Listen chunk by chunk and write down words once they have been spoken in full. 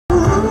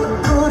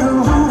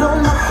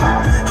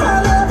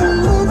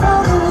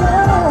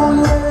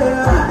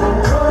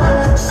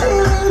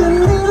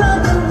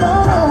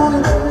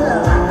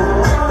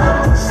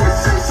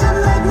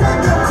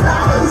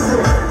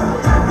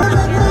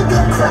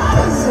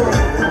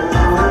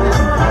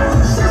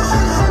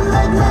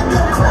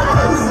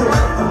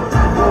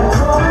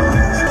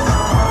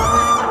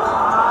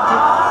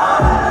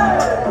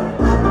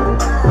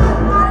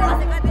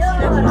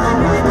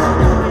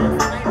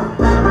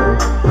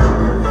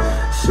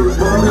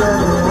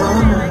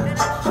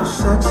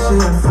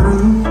seeing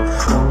free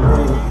on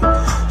me.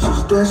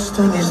 She's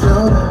destiny's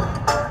daughter.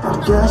 I'm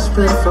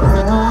gasping for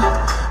air.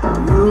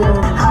 You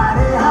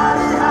hottie,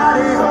 hottie,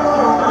 hottie, oh.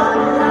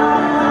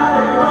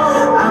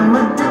 I'm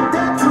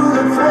addicted to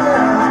the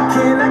flare. I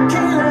can't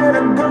let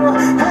her go.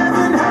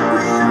 Heaven help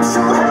me, I'm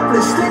so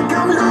helpless. Think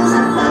I'm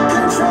losing my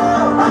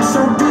control. I'm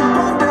so deep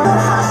under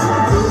how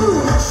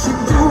she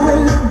do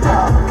in the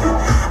dark.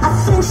 I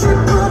think she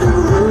put a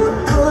root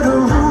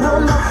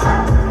on my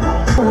heart.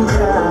 Oh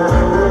yeah.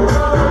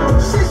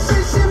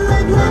 She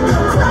make me go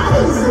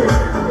crazy.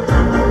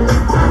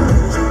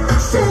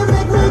 She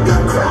make me go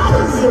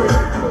crazy.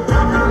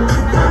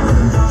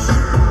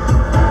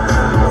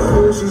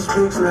 Oh, she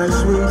speaks like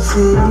sweet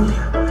tea.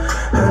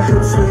 Her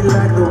hips sweet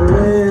like the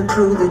wind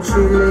through the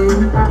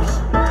trees.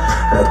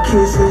 Her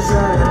kisses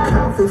are like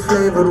coffee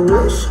flavored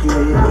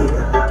whiskey.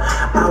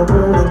 I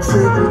wanna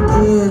take them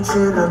in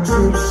till I'm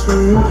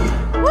tipsy.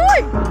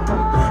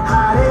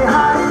 Hottie,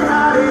 hottie,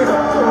 hottie, oh.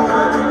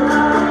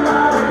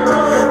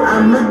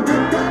 I'm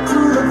addicted to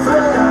the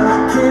flare.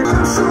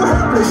 I'm so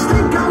helpless,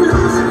 think I'm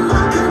losing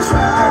my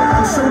control.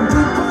 I'm so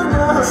deep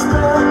under her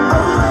spell.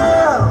 Oh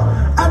well,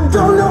 I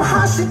don't know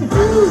how she do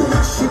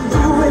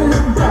in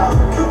the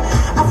dark.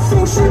 I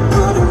think she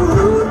put a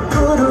root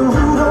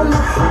on my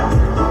heart.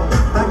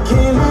 I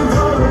can't leave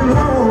her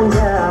alone,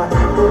 yeah.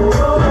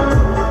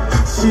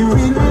 She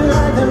read me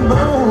like them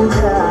bones,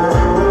 yeah.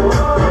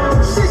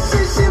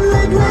 She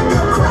make me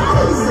go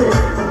crazy.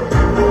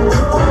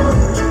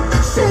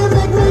 She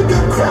make me go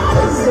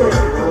crazy.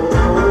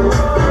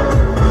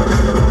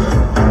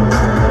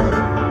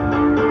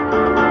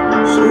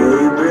 She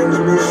brings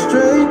me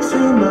straight to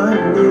my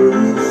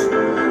knees.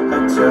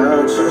 Her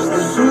touch is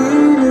the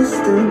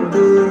sweetest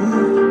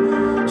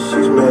indeed.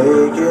 She's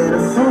making a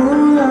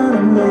fool out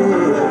of me.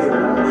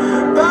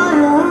 By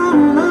your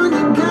woman,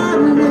 you got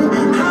me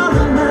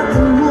howling at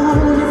the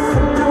moon. If I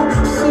don't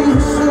see you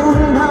soon,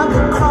 I'll be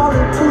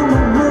crawling to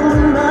my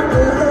room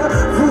after her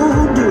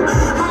voodoo. I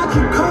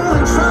keep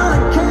calling, trying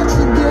to catch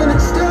you, getting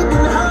stuck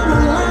in her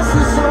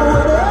molasses or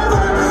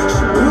whatever.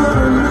 She put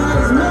on me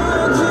as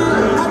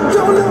magic. I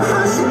don't know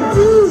how she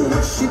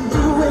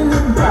do in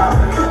the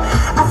dark.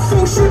 I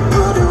think she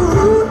put a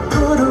root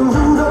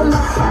on my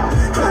heart.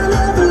 I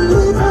never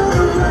leave her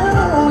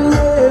alone,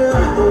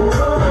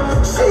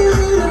 yeah. She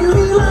reading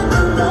me like a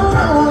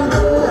loan,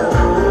 yeah.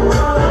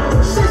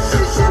 She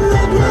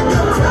make me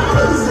go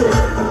crazy.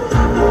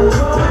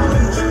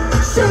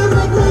 She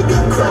make me go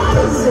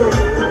crazy.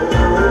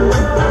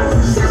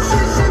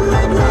 She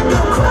make me go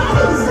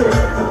crazy.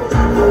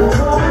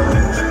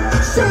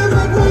 She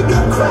make me go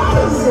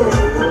crazy.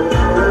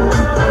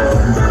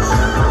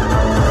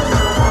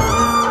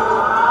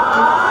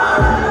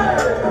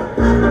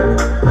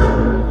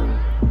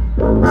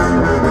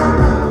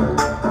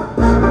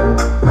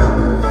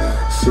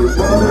 She's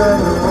all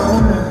like the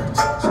moment,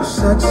 so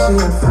sexy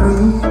and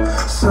free.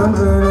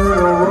 Something in the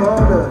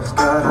water's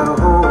got her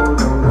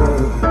hold on me.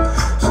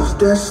 She's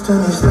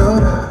destiny's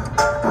daughter,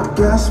 I'm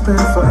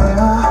gasping for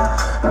air.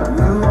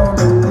 You won't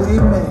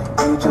believe me,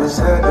 you just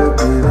had to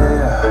be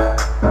there.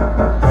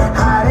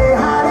 Hottie,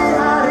 hottie,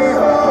 hottie, oh.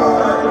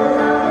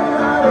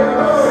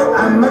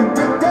 I'm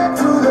addicted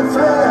to the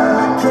flare. I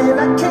can't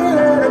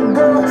let her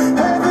go.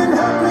 Heaven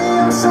help me,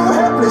 I'm so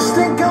helpless.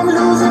 Think I'm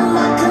losing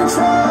my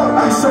control.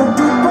 I'm so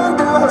deep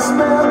under her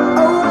spell.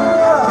 Oh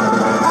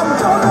yeah. I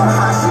don't know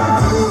how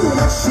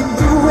she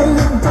do in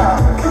the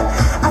dark.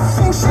 I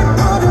think she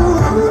put a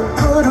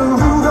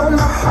root on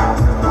my heart.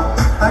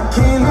 I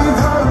can't leave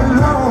her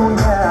alone,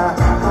 yeah.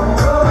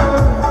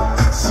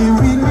 She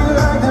read me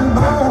like them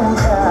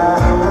bones,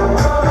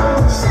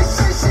 yeah. She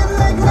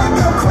make me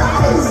go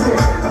crazy.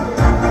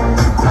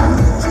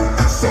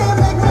 She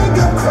make me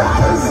go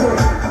crazy.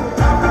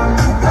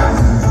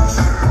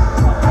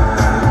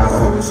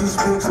 Oh, she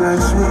speaks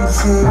like sweet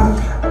tea.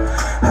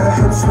 Her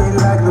hips sweet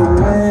like the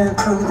wind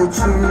through the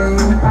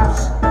trees.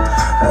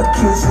 Her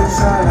kisses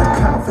are like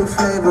coffee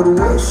flavored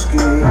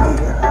whiskey.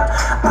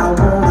 I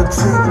wanna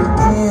take them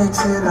in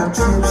till I'm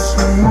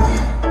tipsy.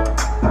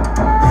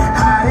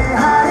 Hottie,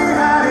 hottie,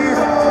 hottie,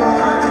 oh.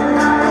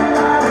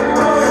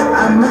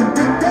 I'm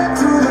addicted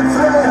to the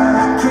flare. I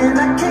can't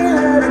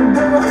let her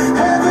go.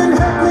 Heaven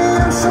help me,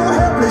 I'm so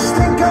helpless.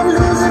 Think I'm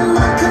losing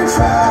my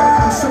control.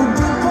 I'm so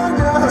deep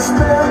under her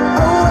spell.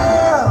 Oh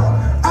well,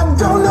 I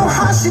don't know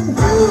how she do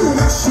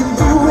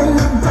in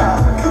the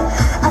dark.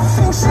 I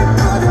think she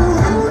put a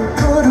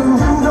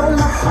root on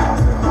my heart.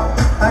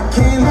 I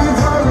can't leave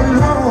her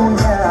alone,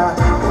 yeah.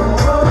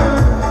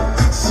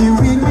 She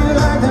read me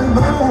like them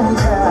bones.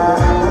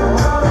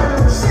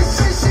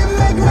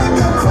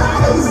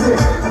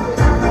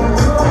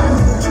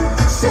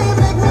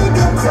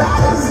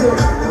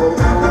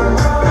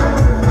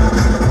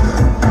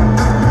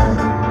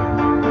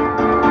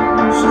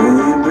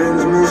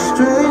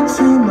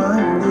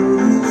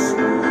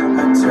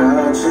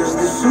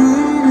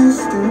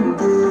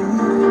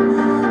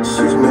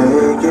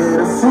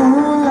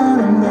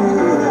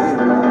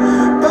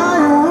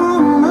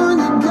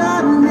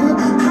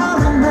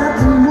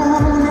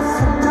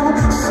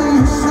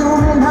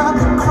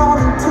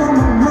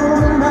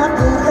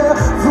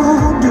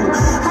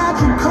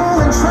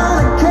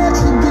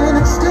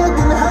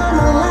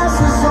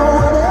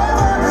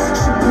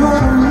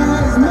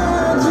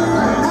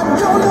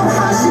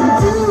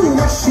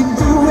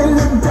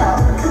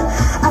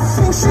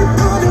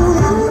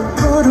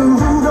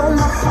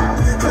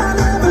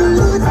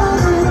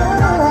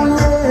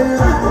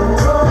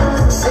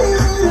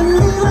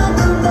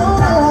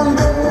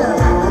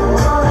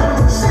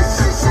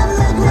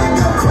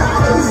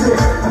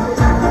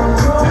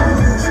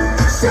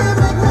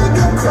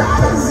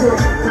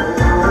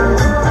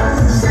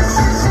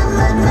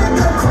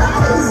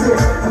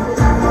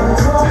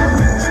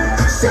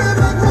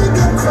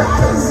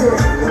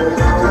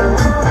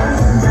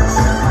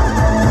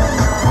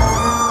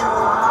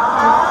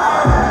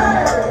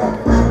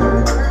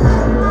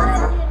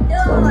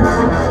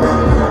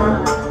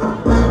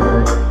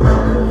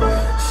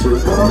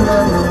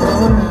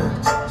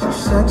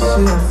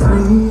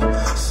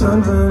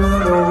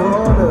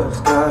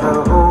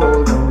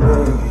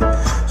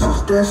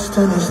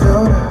 destiny's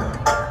daughter.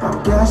 I'm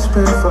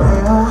gasping for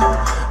air.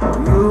 Oh,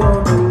 you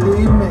won't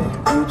believe me,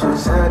 you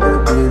just had to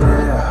be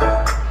there.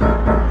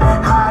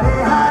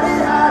 Hottie, hottie,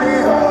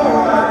 hottie,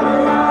 oh.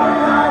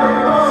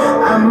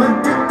 I'm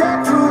addicted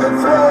to the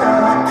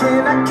thrill. I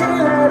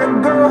can't let it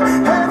go.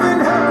 Heaven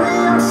help me,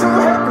 I'm so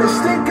helpless.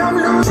 Think I'm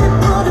losing.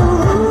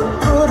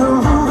 Put a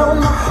root on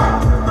my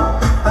heart.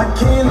 I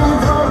can't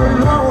leave her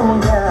alone,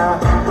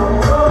 yeah.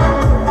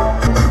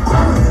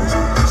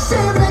 She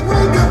make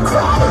me go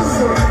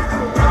crazy.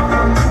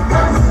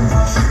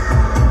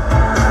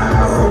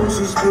 Oh,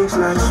 she speaks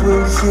like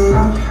sweet tea.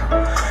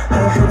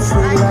 Her hips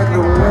swing like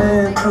the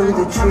wind through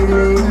the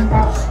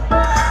trees.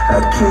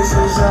 Her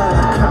kisses are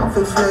like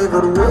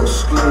coffee-flavored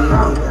whiskey.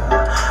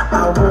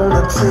 I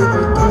wanna take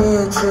an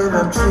inch and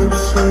I'm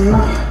tipsy.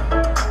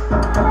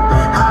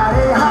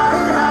 Hottie,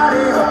 hottie,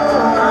 hottie, oh.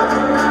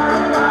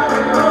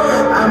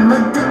 I'm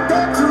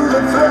addicted to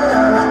the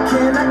thrill. I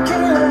can't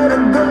let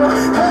it go.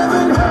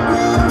 Heaven help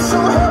me, I'm so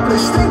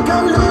helpless. Think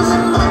I'm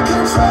losing my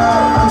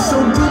control. I'm so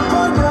deep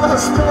under her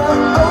spell.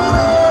 Oh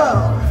well,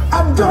 I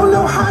don't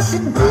know how she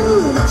do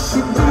what she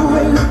do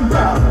in the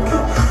dark.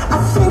 I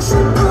think she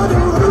put a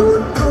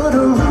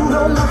root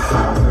on my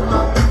heart.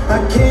 I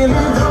can't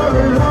leave her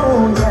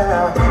alone,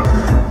 yeah.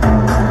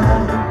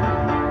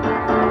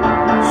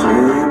 She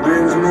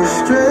brings me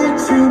straight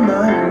to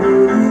my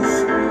knees.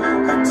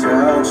 Her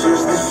touch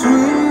is the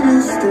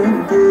sweetest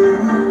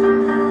indeed.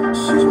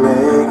 She's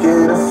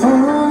making a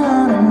fool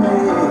out of me.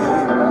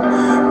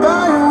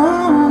 By a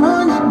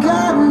woman, you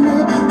got me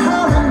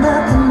howling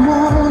at the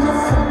moon.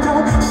 If I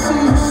don't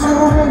see you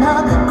soon,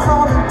 I'll be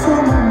crawling to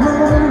my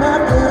room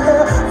after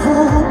her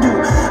voodoo.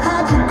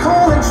 Had you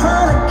calling,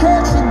 trying to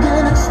catch you,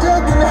 getting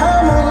stuck in her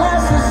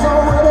molasses or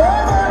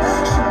whatever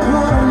she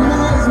put on me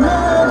is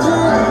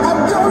magic. I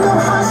don't know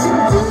how she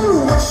do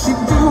what she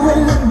do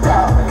in the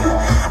dark.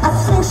 I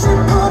think she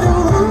put a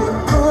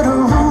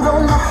root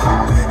on my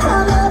heart.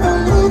 I'll never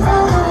leave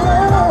her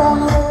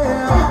alone,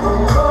 yeah.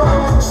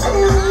 She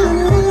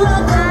really me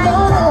like a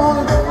bone.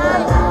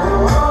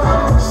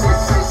 She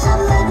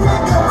make me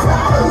go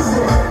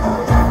crazy.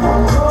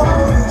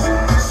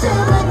 She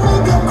make me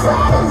go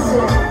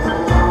crazy.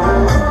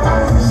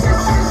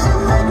 She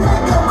make me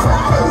go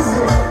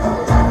crazy.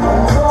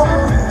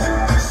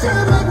 She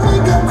make me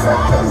go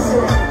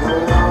crazy.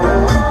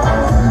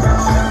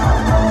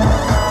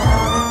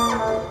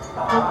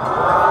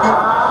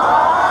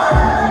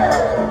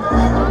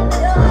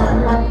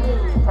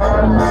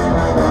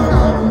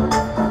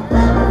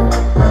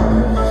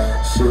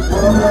 She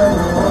walk like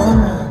a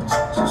woman,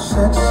 so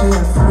sexy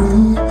and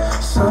free.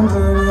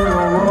 Something in the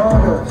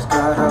water's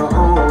got a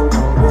hold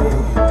on me.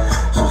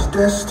 She's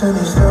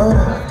destiny's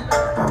daughter.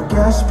 I'm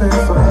gasping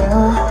for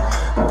air.